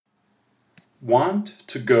Want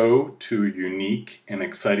to go to a unique and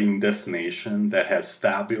exciting destination that has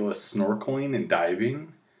fabulous snorkeling and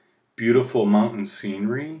diving, beautiful mountain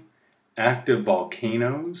scenery, active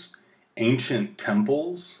volcanoes, ancient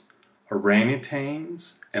temples,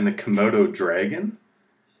 orangutans, and the Komodo dragon?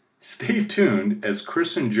 Stay tuned as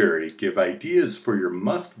Chris and Jerry give ideas for your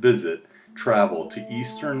must-visit travel to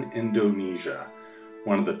Eastern Indonesia,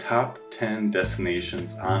 one of the top 10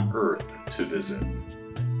 destinations on Earth to visit.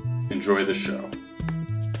 Enjoy the show.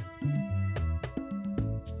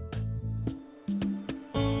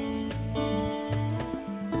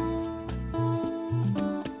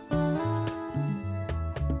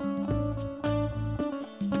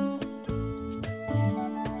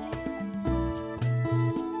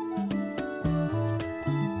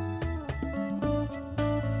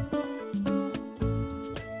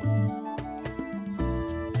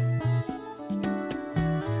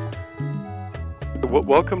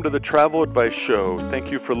 Welcome to the Travel Advice Show.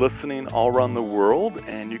 Thank you for listening all around the world,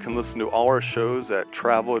 and you can listen to all our shows at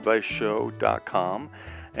traveladviceshow.com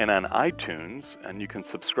and on iTunes, and you can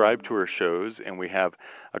subscribe to our shows, and we have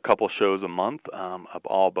a couple shows a month of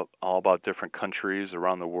all about different countries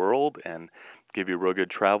around the world and give you real good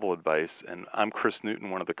travel advice. And I'm Chris Newton,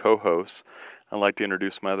 one of the co-hosts. I'd like to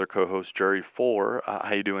introduce my other co-host, Jerry Fuller.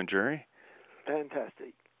 How you doing, Jerry?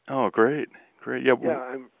 Fantastic. Oh, great. Yeah,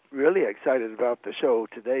 I'm really excited about the show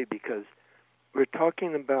today because we're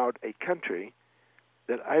talking about a country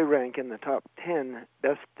that I rank in the top 10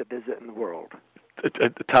 best to visit in the world.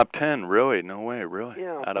 The top 10, really? No way, really?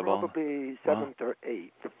 Yeah, Out of probably all? 7th or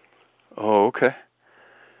 8th. Oh, okay.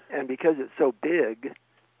 And because it's so big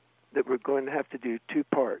that we're going to have to do two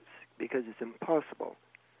parts because it's impossible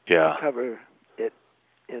to cover it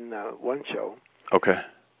in one show. Okay.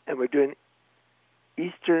 And we're doing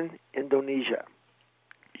Eastern Indonesia.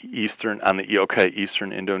 Eastern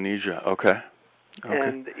Indonesia. Okay.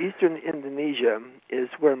 And Eastern Indonesia is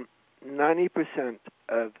where 90%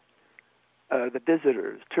 of the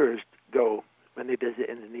tourists go when they visit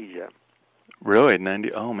Indonesia. Really?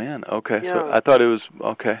 90? Oh, man. Okay. Yeah. So I thought it was,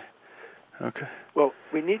 okay. Well,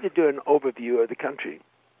 we need to do an overview of the country.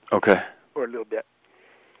 Okay. For a little bit.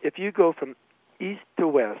 If you go from east to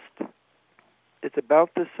west, it's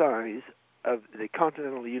about the size of the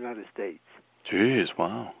continental United States. Jeez,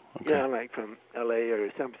 wow. Okay. Yeah, like from L.A.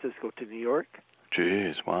 or San Francisco to New York.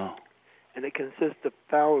 Jeez, wow. And it consists of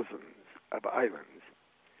thousands of islands.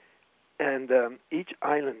 And each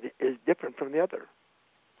island is different from the other.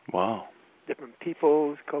 Wow. Different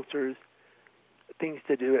peoples, cultures, things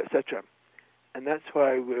to do, etc. And that's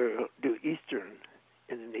why we'll do Eastern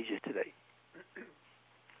Indonesia today.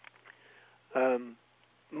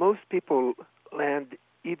 Most people land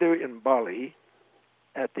either in Bali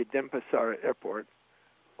at the Denpasar airport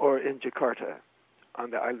or in Jakarta on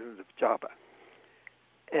the island of Java.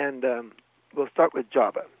 And we'll start with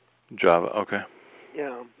Java. Java, okay.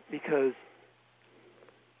 Yeah, because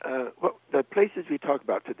the places we talk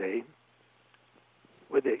about today,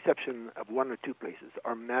 with the exception of one or two places,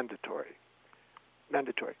 are mandatory.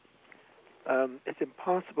 It's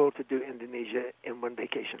impossible to do Indonesia in one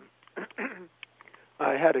vacation.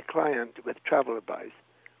 I had a client with travel advice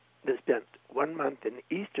that spent 1 month in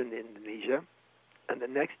eastern Indonesia, and the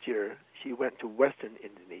next year she went to western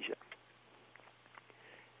Indonesia.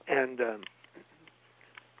 And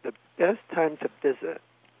the best time to visit,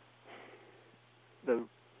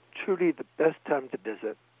 truly the best time to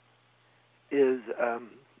visit is, I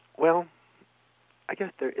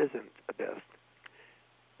guess there isn't a best,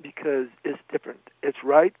 because it's different. It's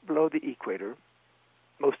right below the equator,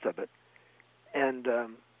 most of it, and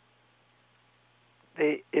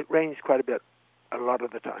it rains quite a bit a lot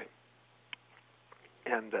of the time,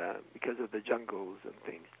 and because of the jungles and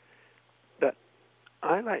things. But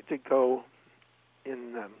I like to go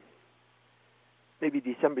in maybe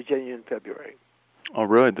December, January, and February. Oh,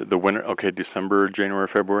 really? The winter? Okay, December, January,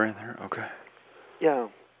 February there? Okay. Yeah.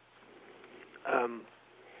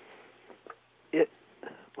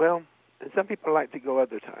 And some people like to go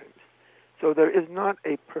other times. So there is not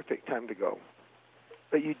a perfect time to go.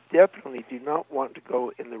 But you definitely do not want to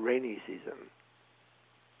go in the rainy season.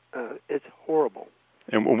 It's horrible.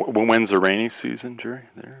 And when's the rainy season, Jerry?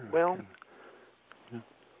 There? Well,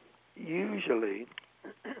 usually,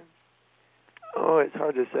 it's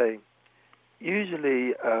hard to say.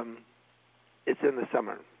 Usually, it's in the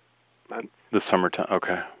summer months. The summertime,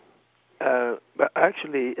 okay. But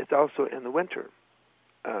actually, it's also in the winter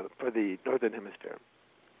for the northern hemisphere.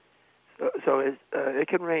 So it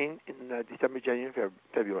can rain in December, January,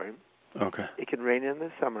 February. Okay. It can rain in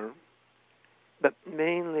the summer, but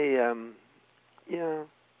mainly,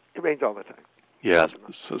 it rains all the time. Yeah,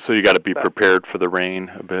 so you got to be prepared for the rain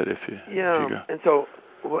a bit if you go. And so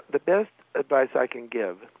the best advice I can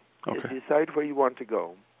give is decide where you want to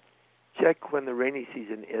go. Check when the rainy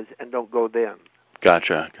season is and don't go then.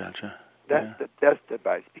 Gotcha. That's the best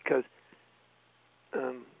advice because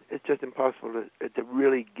it's just impossible to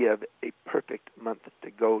really give a perfect month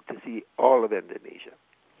to go to see all of Indonesia.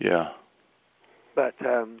 Yeah. But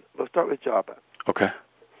we'll start with Java. Okay.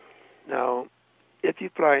 Now, if you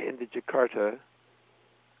fly into Jakarta,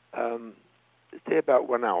 stay about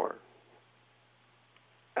 1 hour.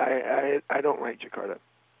 I don't like Jakarta.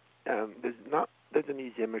 There's a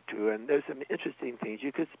museum or two, and there's some interesting things.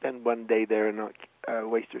 You could spend 1 day there and not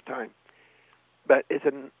waste your time. But it's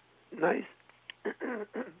a nice...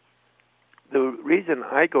 The reason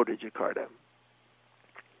I go to Jakarta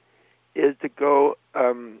is to go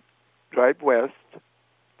drive west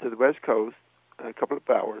to the west coast in a couple of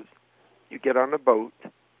hours. You get on a boat,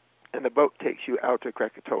 and the boat takes you out to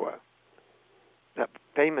Krakatoa, that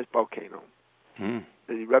famous volcano that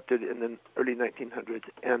erupted in the early 1900s,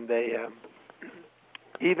 and they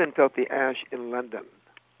even felt the ash in London.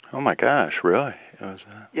 Oh my gosh, really?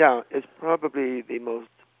 Yeah, it's probably the most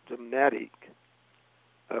dramatic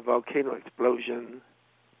volcano explosion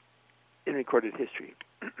in recorded history.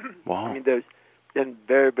 Wow. I mean, there's been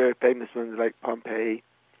very, very famous ones like Pompeii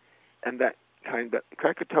and that kind, but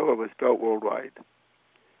Krakatoa was felt worldwide.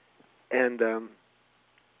 And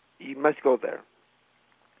you must go there.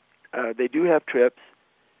 They do have trips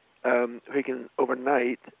where you can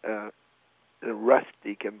overnight in a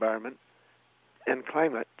rustic environment and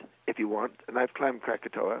climb it if you want. And I've climbed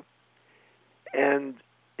Krakatoa. And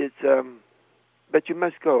it's, but you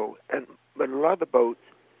must go. But a lot of the boats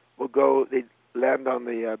will go, they land on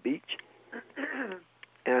the beach,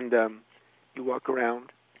 and you walk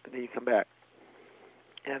around, and then you come back.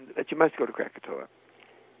 But you must go to Krakatoa.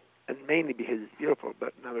 And mainly because it's beautiful,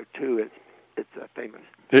 but number two, it's famous.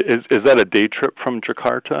 Is that a day trip from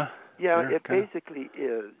Jakarta? Yeah, it basically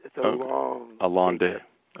is. It's a long day. Trip.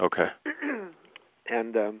 Okay.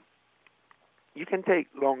 And you can take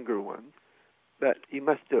longer ones, but you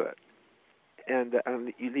must do it. And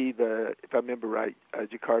you leave, if I remember right,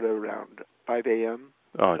 Jakarta around 5 a.m.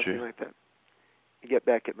 Something like that. You get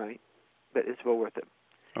back at night, but it's well worth it.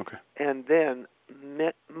 Okay. And then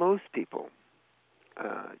most people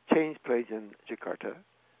change place in Jakarta,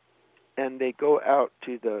 and they go out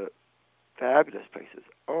to the fabulous places.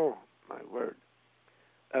 Oh, my word.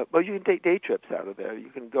 Well, you can take day trips out of there. You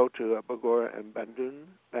can go to Bogor and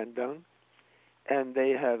Bandung, and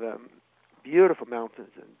they have beautiful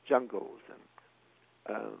mountains and jungles and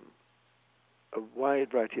a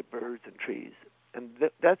wide variety of birds and trees. And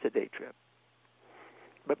that's a day trip.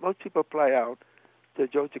 But most people fly out to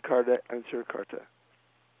Yogyakarta and Surakarta.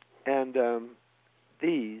 And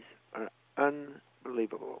these are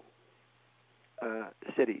unbelievable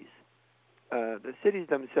cities. The cities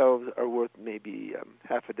themselves are worth maybe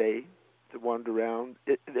half a day to wander around.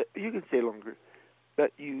 You can stay longer.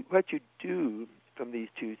 But what you do from these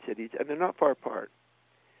two cities, and they're not far apart,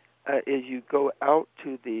 is you go out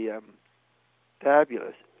to the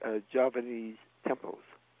fabulous Javanese temples.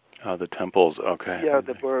 Oh, the temples, okay. Yeah,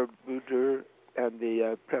 the Borobudur and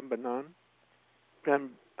the Prambanan.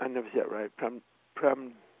 I never said it right.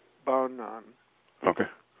 Prambanan. Okay.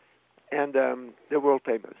 And they're world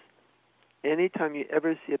famous. Anytime you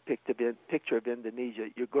ever see a picture of Indonesia,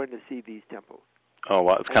 you're going to see these temples. Oh,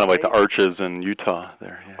 wow. It's kind of like the arches in Utah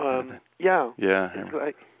there. Yeah. Yeah.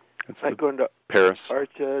 It's like going to Paris.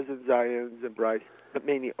 Arches and Zions and Bryce, but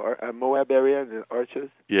mainly Moab area and the Arches.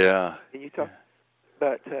 Yeah. In Utah.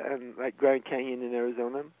 But, and like Grand Canyon in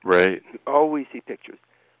Arizona. Right. You always see pictures.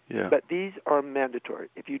 Yeah. But these are mandatory.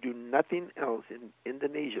 If you do nothing else in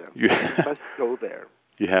Indonesia, you must go there.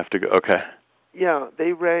 You have to go. Okay. Yeah,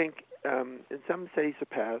 they rank, and some say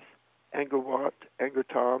surpass, Angkor Wat, Angkor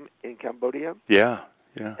Thom in Cambodia. Yeah.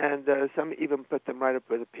 And some even put them right up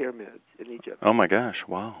with the pyramids in Egypt. Oh, my gosh.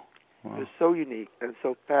 Wow. They're so unique and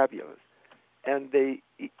so fabulous. And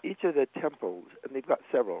each of the temples, and they've got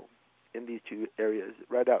several in these two areas,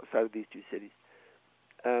 right outside of these two cities.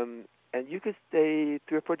 And you could stay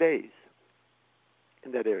 3 or 4 days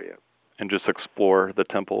in that area. And just explore the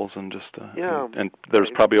temples and just... yeah. And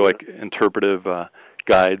there's probably like interpretive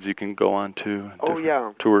guides you can go on to. Oh,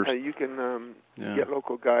 yeah. Tours. You can get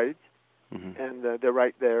local guides, and they're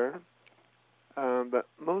right there. But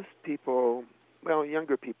most people,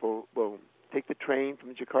 younger people will take the train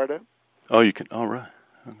from Jakarta. Oh, you can... Oh, right.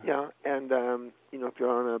 Okay. Yeah, and, if you're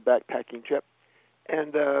on a backpacking trip,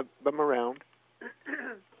 and bum around.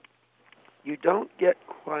 You don't get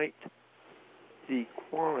quite the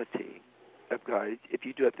quality of guides if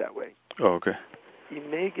you do it that way. Oh, okay. You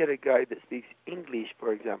may get a guide that speaks English,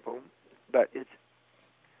 for example, but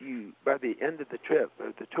by the end of the trip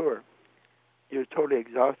or the tour, you're totally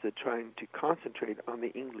exhausted trying to concentrate on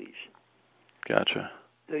the English. Gotcha.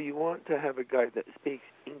 So you want to have a guide that speaks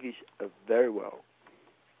English very well.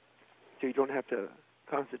 So you don't have to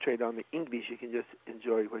concentrate on the English. You can just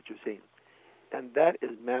enjoy what you're seeing. And that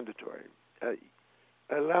is mandatory.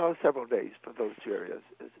 Allow several days for those two areas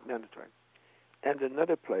is mandatory. And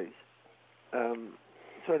another place,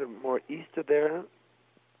 sort of more east of there,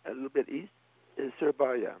 a little bit east, is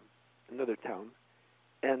Surabaya, another town.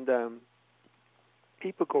 And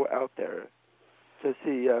people go out there to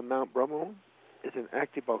see Mount Bromo. It's an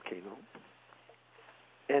active volcano.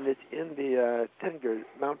 And it's in the Tengger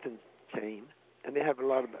mountain chain. And they have a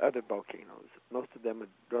lot of other volcanoes. Most of them are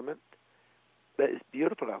dormant. But it's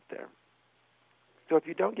beautiful out there. So if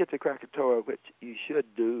you don't get to Krakatoa, which you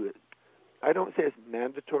should do, I don't say it's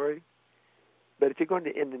mandatory, but if you're going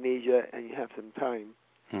to Indonesia and you have some time,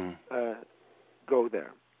 go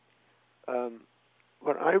there.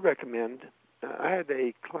 What I recommend, I had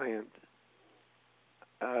a client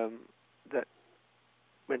that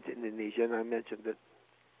went to Indonesia, and I mentioned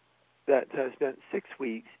that spent 6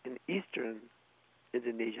 weeks in eastern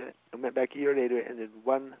Indonesia and went back a year later and did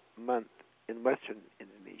 1 month in western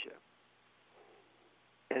Indonesia.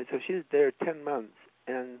 And so she was there 10 months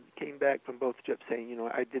and came back from both trips saying,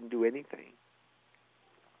 I didn't do anything.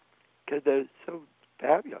 Because they're so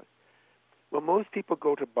fabulous. Well, most people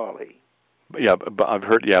go to Bali. Yeah, I've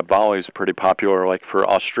heard, Bali's pretty popular, like for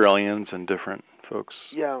Australians and different folks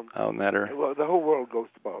out in that area. Well, the whole world goes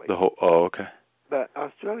to Bali. Oh, okay. But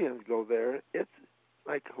Australians go there. It's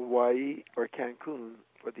like Hawaii or Cancun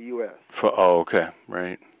for the U.S. Okay,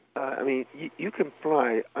 right. You can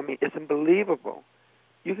fly. It's unbelievable.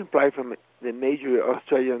 You can fly from the major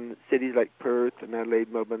Australian cities like Perth and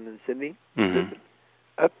Adelaide, Melbourne, and Sydney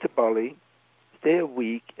up to Bali, stay a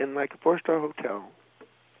week in like a 4-star hotel,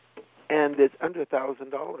 and it's under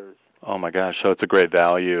 $1,000. Oh my gosh! So it's a great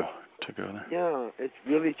value to go there. Yeah, it's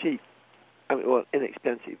really cheap.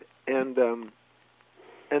 Inexpensive, and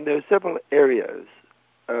there are several areas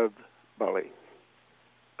of Bali.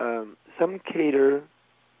 Some cater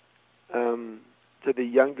to the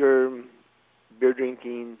younger,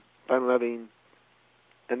 beer-drinking, fun-loving,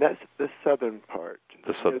 and that's the southern part,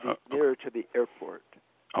 nearer to the airport.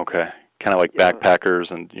 Okay, kind of like backpackers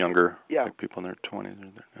and younger like people in their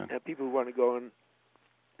 20s. And people who want to go and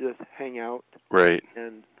just hang out. Right.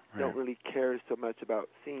 And don't really care so much about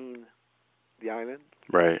seeing the island.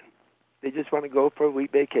 Right. They just want to go for a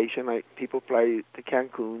week vacation, like people fly to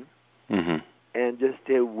Cancun and just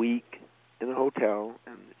stay a week in a hotel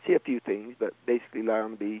and see a few things, but basically lie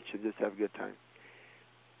on the beach and just have a good time.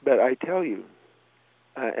 But I tell you,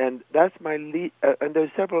 and that's my lead, and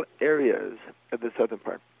there's several areas of the southern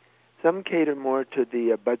part. Some cater more to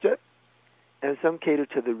the budget, and some cater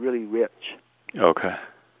to the really rich. Okay.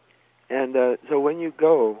 And so when you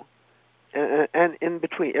go, and in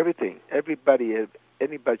between everything, everybody has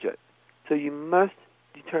any budget. So you must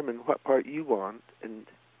determine what part you want and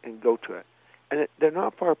go to it. And they're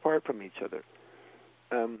not far apart from each other.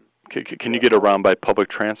 Can you get around by public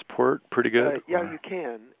transport pretty good? Yeah, you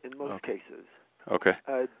can in most cases. Okay.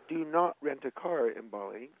 Do not rent a car in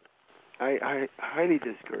Bali. I highly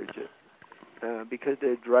discourage it because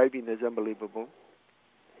their driving is unbelievable.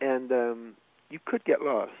 And you could get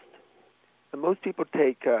lost. And most people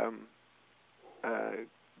take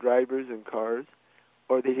drivers and cars,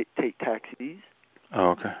 or they take taxis.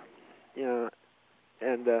 Oh, okay.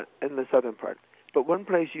 And in the southern part. But one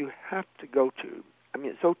place you have to go to,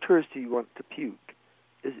 it's so touristy you want to puke,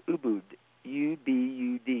 is Ubud,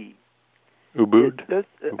 U-B-U-D. Ubud?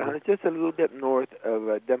 It's just a little bit north of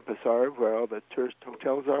Denpasar, where all the tourist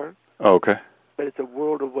hotels are. Oh, okay. But it's a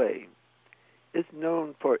world away. It's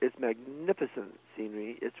known for its magnificent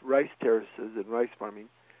scenery, its rice terraces and rice farming,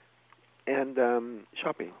 and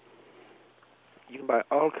shopping. You can buy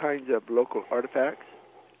all kinds of local artifacts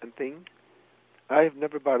and things. I have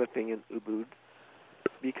never bought a thing in Ubud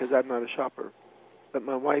because I'm not a shopper, but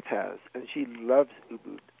my wife has, and she loves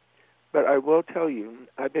Ubud. But I will tell you,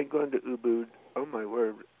 I've been going to Ubud, oh my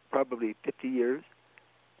word, probably 50 years,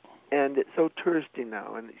 and it's so touristy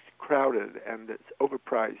now, and it's crowded, and it's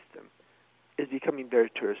overpriced, and it's becoming very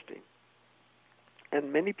touristy.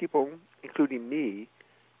 And many people, including me,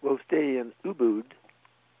 will stay in Ubud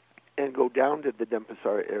and go down to the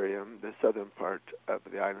Denpasar area, the southern part of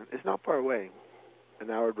the island. It's not far away, an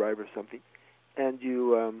hour drive or something, and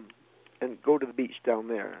you and go to the beach down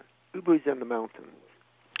there. Ubud's in the mountains.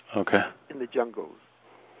 Okay. In the jungles,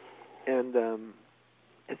 and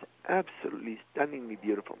It's absolutely stunningly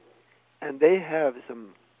beautiful. And they have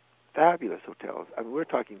some fabulous hotels. I mean, we're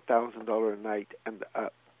talking $1,000 a night and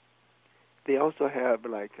up. They also have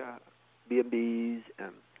like B&Bs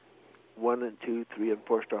and 1 and 2, 3 and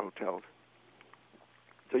 4 star hotels.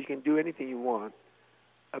 So you can do anything you want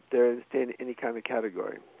up there and stay in any kind of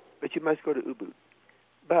category. But you must go to Ubud.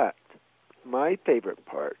 But my favorite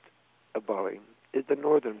part of Bali is the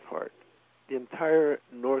northern part, the entire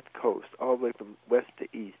north coast, all the way from west to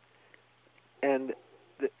east. And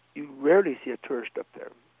you rarely see a tourist up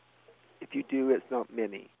there. If you do, it's not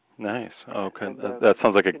many. Nice. Okay, And, that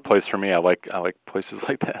sounds like a place for me. I like places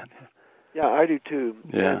like that. Yeah, I do too.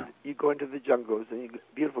 Yeah. And you go into the jungles and you get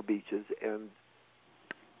beautiful beaches, and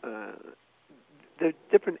the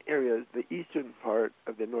different areas. The eastern part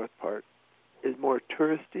of the north part is more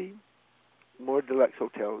touristy, more deluxe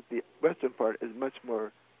hotels. The western part is much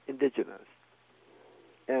more indigenous,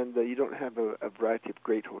 and you don't have a variety of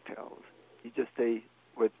great hotels. You just stay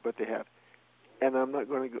with what they have. And I'm not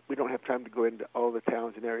going to. We don't have time to go into all the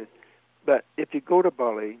towns and areas. But if you go to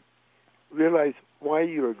Bali, realize why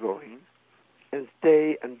you are going, and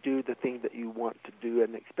stay and do the thing that you want to do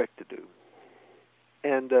and expect to do.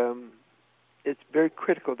 And it's very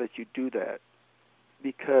critical that you do that,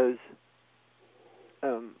 because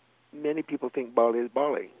many people think Bali is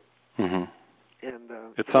Bali. Mm-hmm. And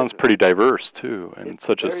it sounds pretty diverse too, and it's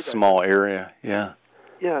such a small diverse area. Yeah.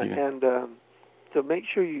 Yeah, and so make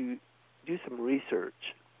sure you do some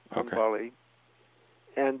research on Bali,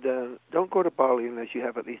 and don't go to Bali unless you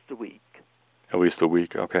have at least a week. At least a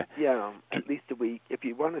week, okay. Yeah, at least a week. If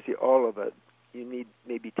you want to see all of it, you need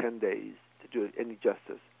maybe 10 days to do it any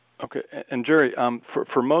justice. Okay, and Jerry,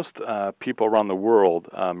 for most people around the world,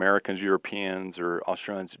 Americans, Europeans, or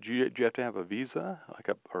Australians, do you have to have a visa,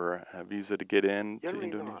 or a visa to get in to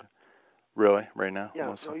Indonesia? Not. Really, right now? Yeah,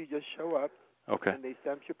 mostly? no, you just show up. Okay. And they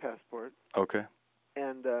stamp your passport. Okay.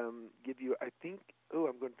 And give you, I think,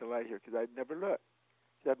 I'm going to lie here because I've never looked.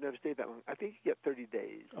 I've never stayed that long. I think you get 30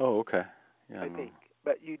 days. Oh, okay. Yeah, I think.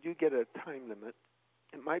 But you do get a time limit.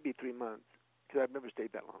 It might be 3 months because I've never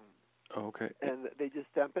stayed that long. Oh, okay. And they just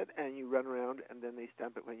stamp it, and you run around, and then they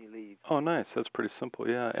stamp it when you leave. Oh, nice. That's pretty simple,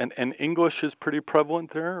 yeah. And English is pretty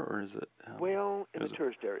prevalent there, or is it? Well, in the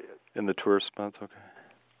tourist areas. In the tourist spots, okay.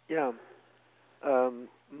 Yeah.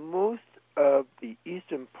 Most of the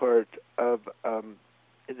eastern part of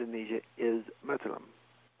Indonesia is Muslim.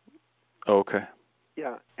 Oh, okay.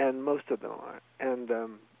 Yeah, and most of them are. And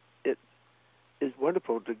it is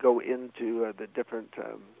wonderful to go into the different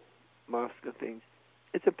mosques and things.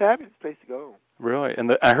 It's a fabulous place to go. Really?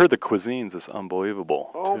 And I heard the cuisines is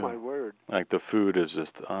unbelievable. Oh, too. My word. Like the food is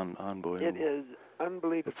just unbelievable. It is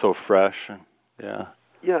unbelievable. It's so fresh, and yeah.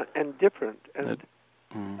 Yeah, and different. And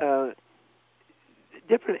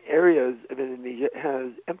different areas of Indonesia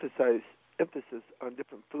has emphasis on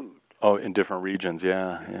different food. Oh, in different regions,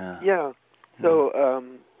 yeah. Yeah. So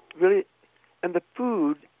really, and the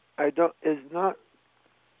food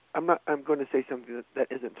I'm going to say something that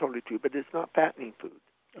isn't totally true, but it's not fattening food.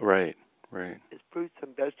 Right. It's fruits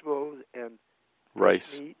and vegetables and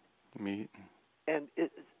rice, meat, and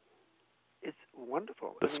it's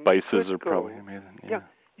wonderful. The spices are probably amazing. Yeah,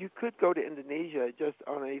 you could go to Indonesia just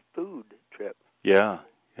on a food trip. Yeah,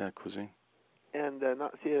 cuisine. And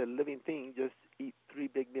not see a living thing, just eat 3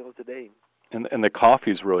 big meals a day. And the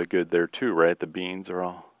coffee's really good there too, right? The beans are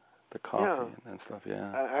all the coffee and stuff.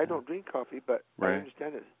 Yeah. I don't drink coffee, but I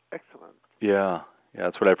understand it's excellent. Yeah,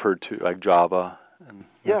 that's what I've heard too. Like Java, and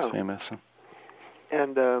that's famous.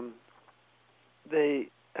 And they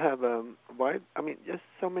have just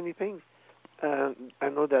so many things. I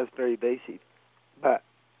know that's very basic, but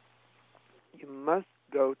you must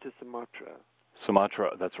go to Sumatra.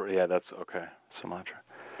 Sumatra, that's right. Yeah, that's okay. Sumatra.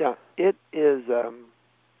 Yeah, it is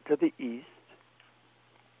to the east,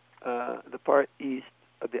 the far east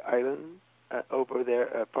of the island, over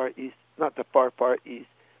there, far east, not the far east,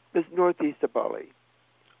 it's northeast of Bali.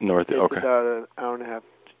 Okay. It's about an hour and a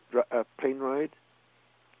half plane ride,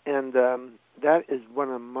 and that is one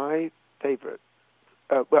of my favorite.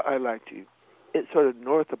 I like to. It's sort of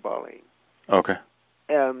north of Bali. Okay.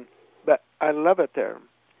 But I love it there.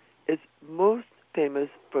 It's most famous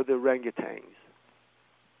for the orangutans.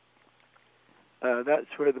 That's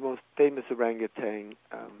where the most famous orangutan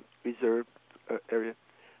reserve area.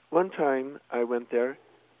 One time I went there.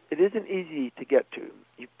 It isn't easy to get to.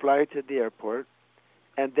 You fly to the airport,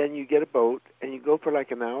 and then you get a boat, and you go for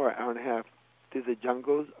like an hour and a half through the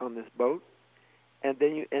jungles on this boat, and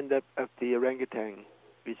then you end up at the orangutan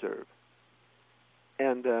reserve.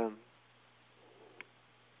 And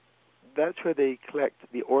that's where they collect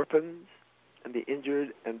the orphans and the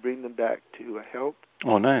injured and bring them back to health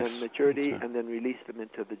Oh, nice. and maturity, That's and then release them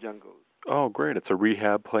into the jungles. Oh, great. It's a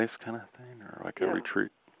rehab place kind of thing, or like a Yeah.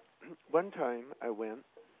 retreat? One time I went,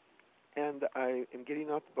 and I am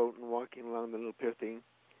getting off the boat and walking along the little pier thing,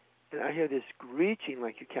 and I hear this screeching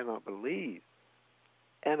like you cannot believe.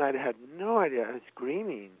 And I had no idea. I was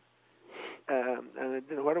screaming, and I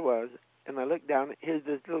didn't know what it was. And I looked down, here's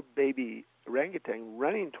this little baby orangutan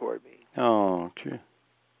running toward me. Oh, okay.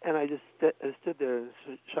 And I just stood there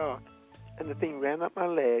in shock. And the thing ran up my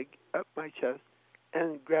leg, up my chest,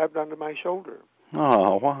 and grabbed onto my shoulder.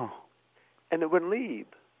 Oh, wow. And it wouldn't leave.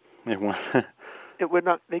 It went It would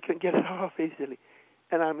not. They couldn't get it off easily.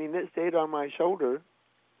 And I mean, it stayed on my shoulder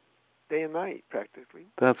day and night practically.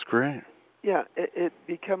 That's great. Yeah, it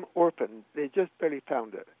become orphaned. They just barely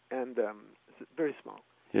found it, and it's very small.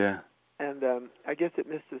 Yeah. And I guess it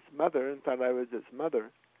missed its mother and thought I was its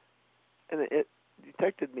mother. And it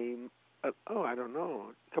detected me, I don't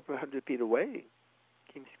know, a couple of 100 feet away.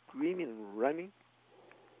 Came screaming and running.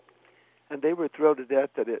 And they were thrilled to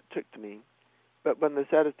death that it took to me. But one of the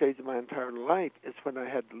saddest days of my entire life is when I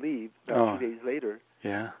had to leave about 2 days later.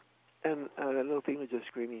 Yeah. And the little thing was just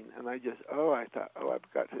screaming. And I thought,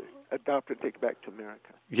 I've got to adopt and take it back to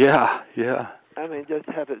America. Yeah, yeah. And I just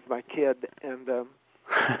have it as my kid. And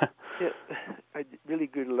I really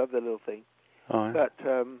grew to love that little thing. Oh, yeah. But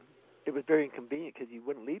it was very inconvenient because he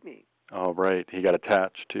wouldn't leave me. Oh, right. He got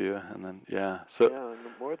attached to you, and then, yeah. So, yeah,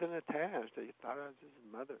 more than attached. I thought I was his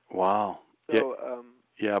mother. Wow. So,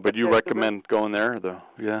 yeah, but you recommend going there, though?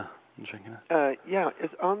 Yeah, and checking it. Yeah,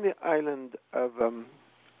 it's on the island of,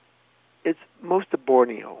 it's most of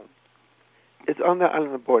Borneo. It's on the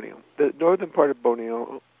island of Borneo. The northern part of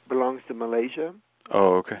Borneo belongs to Malaysia.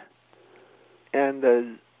 Oh, okay. And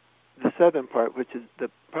the southern part, which is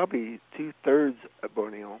probably 2/3 of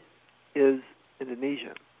Borneo, is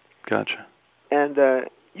Indonesia. Gotcha. And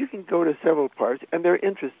you can go to several parts, and they're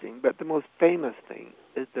interesting, but the most famous thing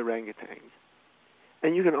is the orangutans.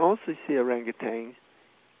 And you can also see orangutans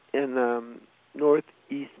in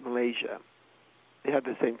northeast Malaysia. They have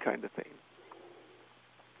the same kind of thing.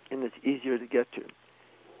 And it's easier to get to.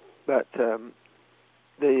 But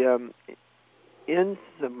in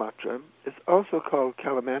Sumatra, it's also called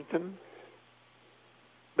Kalimantan,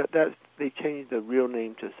 but they changed the real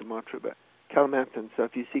name to Sumatra, but Kalimantan. So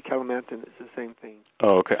if you see Kalimantan, it's the same thing.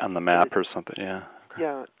 Oh, okay, on the map or something, yeah. Okay.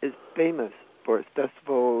 Yeah, it's famous for its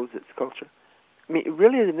festivals, its culture. I mean, it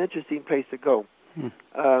really is an interesting place to go.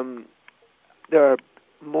 There are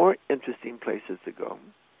more interesting places to go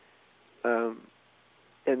in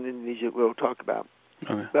Indonesia we'll talk about.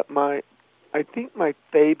 Okay. But I think my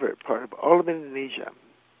favorite part of all of Indonesia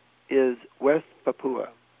is West Papua,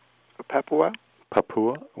 or Papua.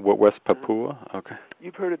 Papua? What, West Papua? Okay.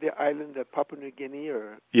 You've heard of the island of Papua New Guinea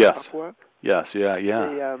or Yes. Papua? Yes, yeah.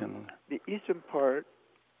 The eastern part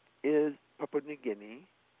is Papua New Guinea,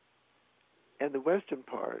 and the western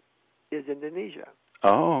part is Indonesia.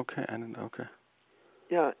 Oh, okay. Okay.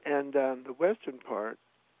 Yeah, and the western part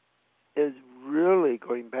is really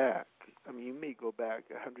going back. I mean, you may go back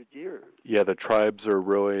 100 years. Yeah, the tribes are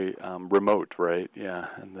really remote, right? Yeah,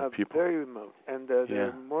 and the people. Very remote, and there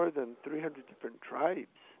are more than 300 different tribes.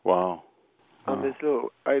 Wow. On this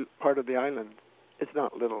little part of the island. It's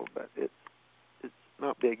not little, but it's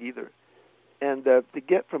not big either. And to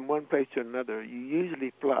get from one place to another, you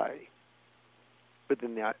usually fly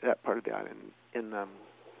within that part of the island in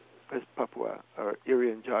West Papua or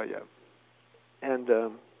Irian Jaya. And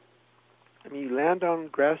I mean, you land on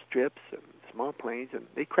grass strips and small planes, and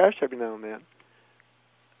they crash every now and then.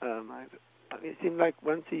 I mean, it seems like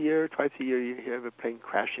once a year, twice a year, you hear of a plane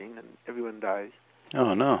crashing and everyone dies.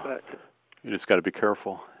 Oh, no. But you just got to be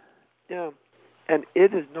careful. yeah, and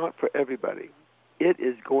it is not for everybody. It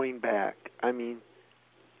is going back. I mean,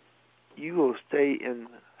 you will stay in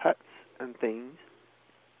huts and things.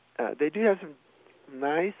 They do have some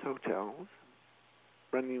nice hotels,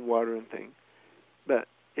 running water and things, but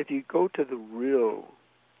if you go to the rural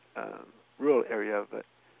area of it,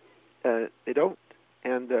 they don't,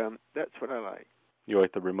 and that's what I like. You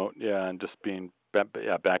like the remote, and just being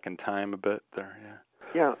back in time a bit there,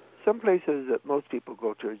 Yeah, some places that most people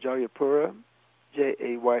go to are Jayapura,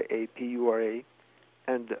 Jayapura,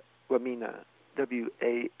 and Wamena,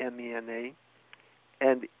 Wamena,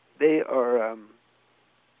 and they are,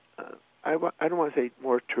 I don't want to say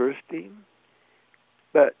more touristy,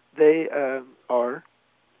 but they are.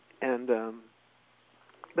 And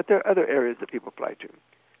but there are other areas that people fly to,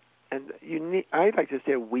 and I'd like to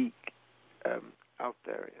stay a week out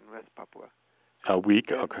there in West Papua. A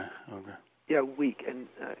week? And, okay. Yeah, a week, and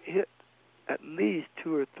hit at least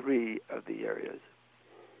 2 or 3 of the areas.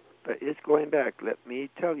 but it's going back, let me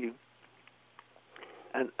tell you.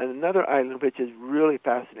 And another island which is really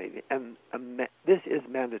fascinating, and this is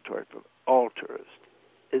mandatory for all tourists,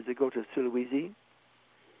 is to go to Sulawesi.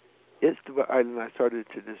 It's the island I started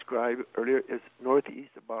to describe earlier. It's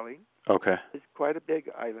northeast of Bali. Okay. It's quite a big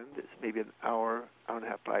island. It's maybe an hour and a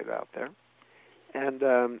half flight out there. And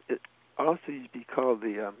it also used to be called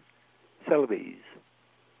the Celebes,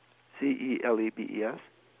 Celebes,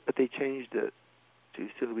 but they changed it to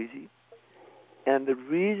Sulawesi. And the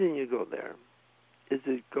reason you go there is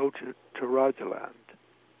to go to Torajaland,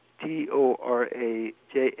 Torajaland.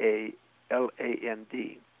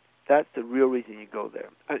 That's the real reason you go there.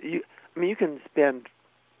 You can spend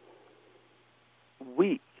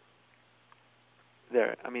weeks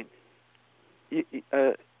there.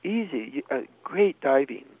 Easy, great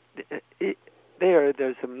diving.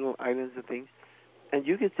 There's some little islands and things, and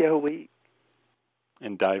you can stay a week.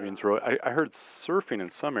 And diving's really. I heard surfing in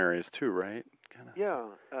some areas too, right? Kinda. Yeah.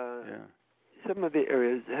 Yeah. Some of the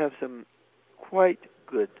areas have some quite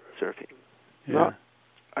good surfing. Yeah. Not,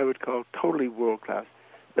 I would call, totally world class.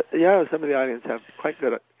 But yeah, some of the islands have quite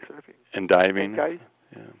good surfing. And diving. Guys,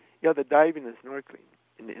 yeah, the diving and snorkeling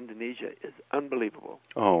in Indonesia is unbelievable.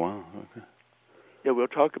 Oh, wow. Okay. Yeah, we'll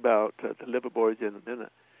talk about the liveaboards in a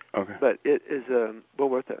minute. Okay. But it is well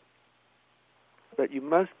worth it. But you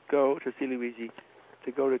must go to Sulawesi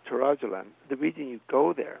to go to Torajaland. The reason you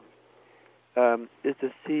go there is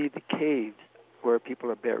to see the caves where people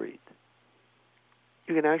are buried.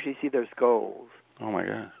 You can actually see their skulls. Oh, my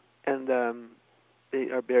gosh. And they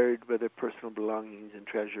are buried with their personal belongings and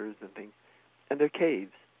treasures and things. And they're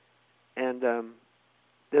caves. And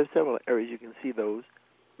there's several areas you can see those.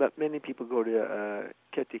 But many people go to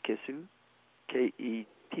Keta-Kesu,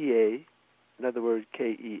 K-E-T-A, in other words,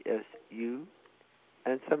 K-E-S-U.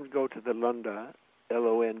 And some go to the Londa,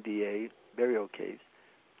 L-O-N-D-A, burial caves.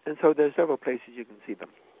 And so there's several places you can see them.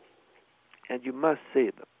 And you must see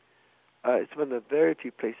them. It's one of the very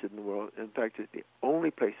few places in the world, in fact, it's the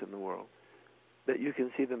only place in the world that you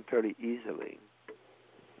can see them fairly easily.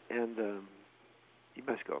 And you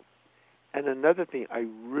must go. And another thing I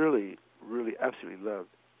really, really absolutely love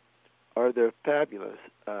are their fabulous,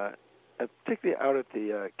 particularly out at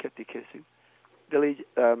the Keta-Kesu village,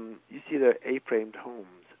 you see their A-framed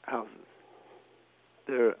houses.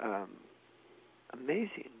 They're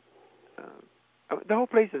amazing. The whole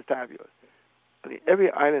place is fabulous.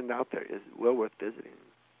 Every island out there is well worth visiting,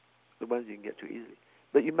 the ones you can get to easily.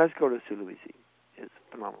 But you must go to Sulawesi. It's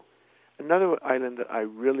phenomenal. Another island that I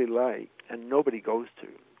really like and nobody goes to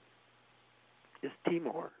is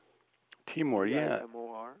Timor. Timor, yeah.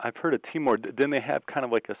 T-I-M-O-R. I've heard of Timor. Didn't they have kind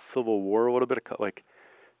of like a civil war a little bit, like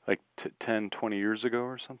 10, 20 years ago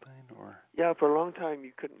or something? Or Yeah, for a long time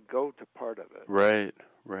you couldn't go to part of it. Right.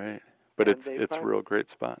 But And it's a real great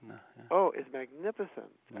spot now. Yeah. Oh, it's magnificent.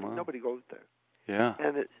 Wow. Nobody goes there. Yeah.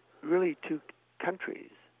 And it's really two countries.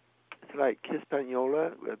 It's like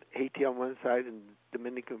Hispaniola with Haiti on one side and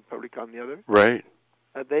Dominican Republic on the other. Right.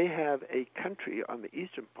 They have a country on the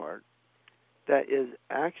eastern part that is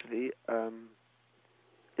actually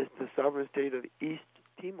it's the sovereign state of East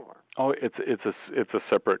Timor. Oh, it's a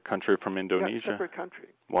separate country from Indonesia. Yeah, separate country.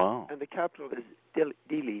 Wow. And the capital is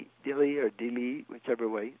Dili, whichever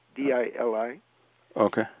way, D-I-L-I.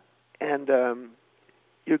 Okay. And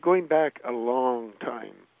you're going back a long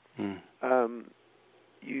time. Mm.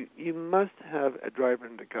 You must have a driver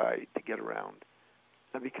and a guide to get around,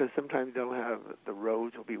 because sometimes they'll have the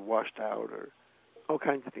roads will be washed out or all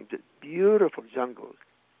kinds of things. Just beautiful jungles,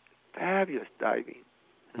 fabulous diving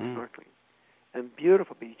and snorkeling, and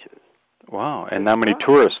beautiful beaches. Wow, and not many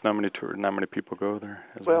tourists, not many people go there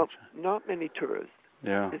as well, much. Not many tourists.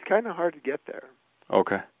 Yeah. It's kind of hard to get there.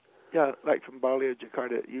 Okay. Yeah, like from Bali or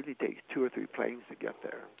Jakarta, it usually takes 2 or 3 planes to get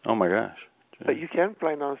there. Oh my gosh. Gee. But you can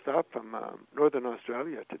fly nonstop from northern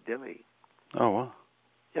Australia to Dili. Oh wow.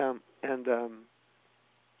 Yeah, and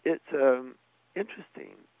it's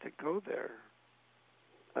interesting to go there.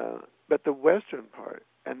 But the western part,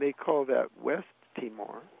 and they call that West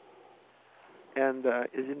Timor, and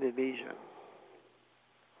is Indonesian.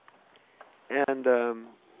 And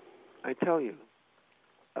I tell you,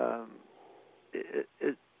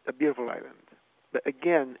 it's a beautiful island. But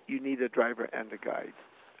again, you need a driver and a guide.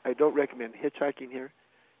 I don't recommend hitchhiking here.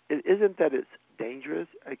 It isn't that it's dangerous.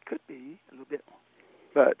 It could be a little bit.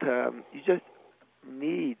 But you just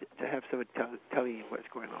need to have someone telling you what's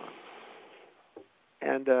going on.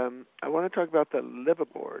 And I want to talk about the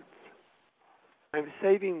liveaboards. I'm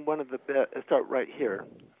saving one of the best. I'll start right here.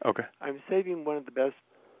 Okay. I'm saving one of the best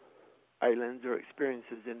islands or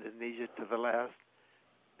experiences in Indonesia to the last.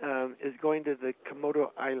 Is going to the Komodo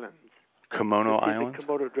Islands. Komodo to see Islands? the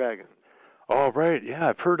Komodo dragons. Oh, right. Yeah,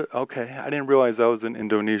 I've heard it. Okay. I didn't realize that was in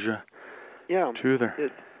Indonesia, Yeah, too, there.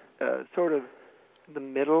 it's sort of the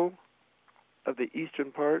middle of the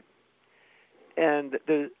eastern part. And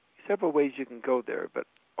there's several ways you can go there, but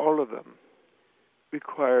all of them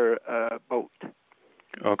require a boat.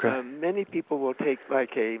 Okay. Many people will take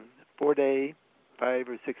like a 4-day, 5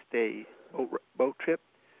 or 6 day boat trip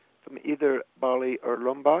from either Bali or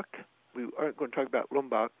Lombok. We aren't going to talk about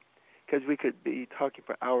Lombok because we could be talking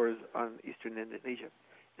for hours on eastern Indonesia.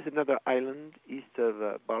 It's another island east of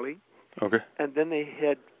Bali. Okay. And then they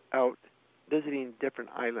head out visiting different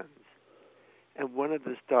islands. And one of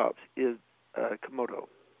the stops is Komodo.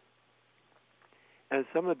 And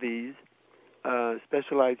some of these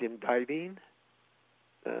specialize in diving.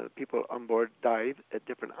 People on board dive at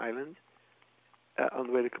different islands on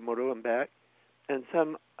the way to Komodo and back. And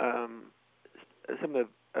some of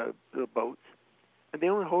the little boats, and they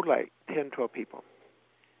only hold like 10, 12 people.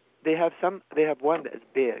 They have one that's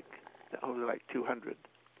big that holds like 200,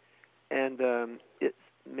 and it's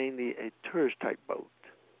mainly a tourist type boat,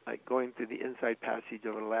 like going through the inside passage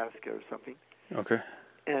of Alaska or something. Okay.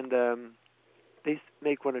 And they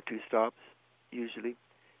make 1 or 2 stops usually,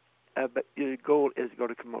 but your goal is to go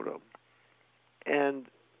to Komodo, and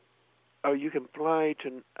or you can fly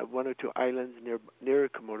to 1 or 2 islands near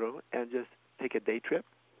Komodo and just take a day trip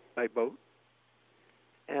by boat,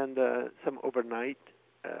 and some overnight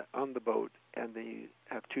on the boat, and then you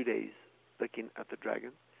have 2 days looking at the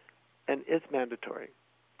dragon. And it's mandatory.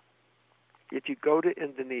 If you go to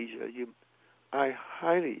Indonesia, I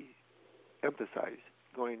highly emphasize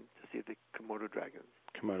going to see the Komodo dragons.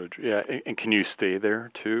 Komodo, yeah. And can you stay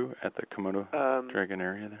there, too, at the Komodo dragon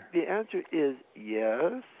area there? The answer is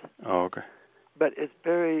yes. Oh, okay. But it's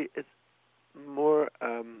more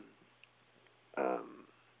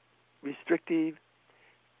restrictive,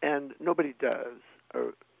 and nobody does,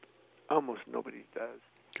 or almost nobody does.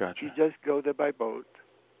 Gotcha. You just go there by boat,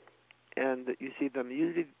 and you see them.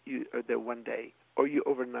 Usually you are there 1 day, or you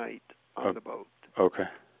overnight on the boat. Okay.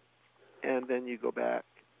 And then you go back,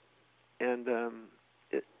 and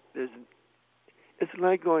it's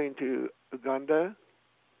like going to Uganda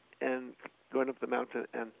and going up the mountain,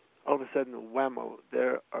 and all of a sudden, whammo,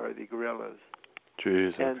 there are the gorillas.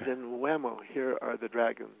 Jeez, okay. And then whammo, here are the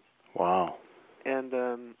dragons. Wow. And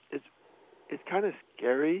it's kind of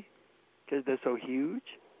scary because they're so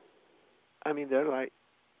huge. I mean, they're like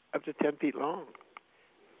up to 10 feet long.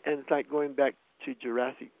 And it's like going back to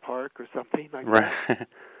Jurassic Park or something like that. Right.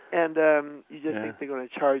 And you just think they're going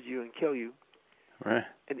to charge you and kill you. Right.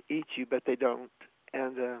 And eat you, but they don't,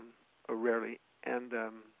 and or rarely, and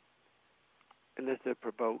unless they're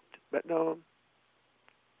provoked. But no,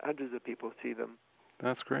 hundreds of people see them.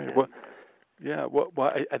 That's great. And, Well, yeah. Well,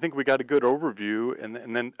 I think we got a good overview, and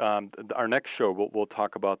then our next show we'll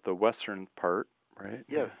talk about the western part, right?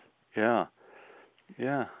 Yes. Yeah.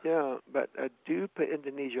 Yeah. Yeah, but do put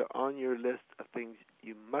Indonesia on your list of things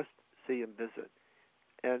you must see and visit,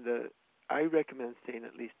 and I recommend staying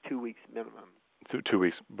at least 2 weeks minimum. 2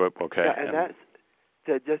 weeks, but okay. Yeah, and that's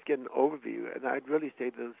to just get an overview. And I'd really say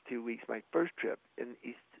those 2 weeks, my first trip in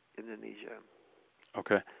East Indonesia.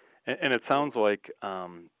 Okay. And it sounds like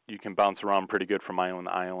you can bounce around pretty good from island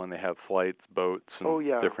to island. They have flights, boats,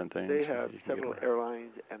 and different things. They have several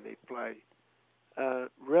airlines, and they fly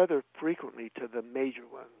rather frequently to the major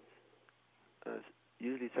ones,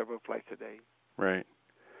 usually several flights a day. Right.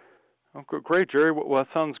 Oh, great, Jerry. Well, that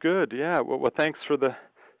sounds good. Yeah. Well, thanks for the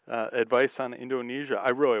advice on Indonesia.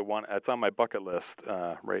 I really want. It's on my bucket list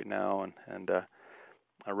right now, and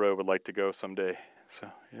I really would like to go someday. So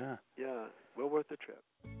yeah. Yeah, well worth the trip.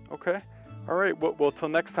 Okay. All right. Well, till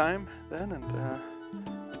next time then,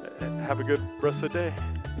 and have a good rest of the day.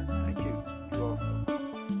 Thank you. You also.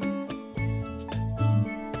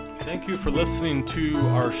 Thank you for listening to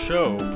our show.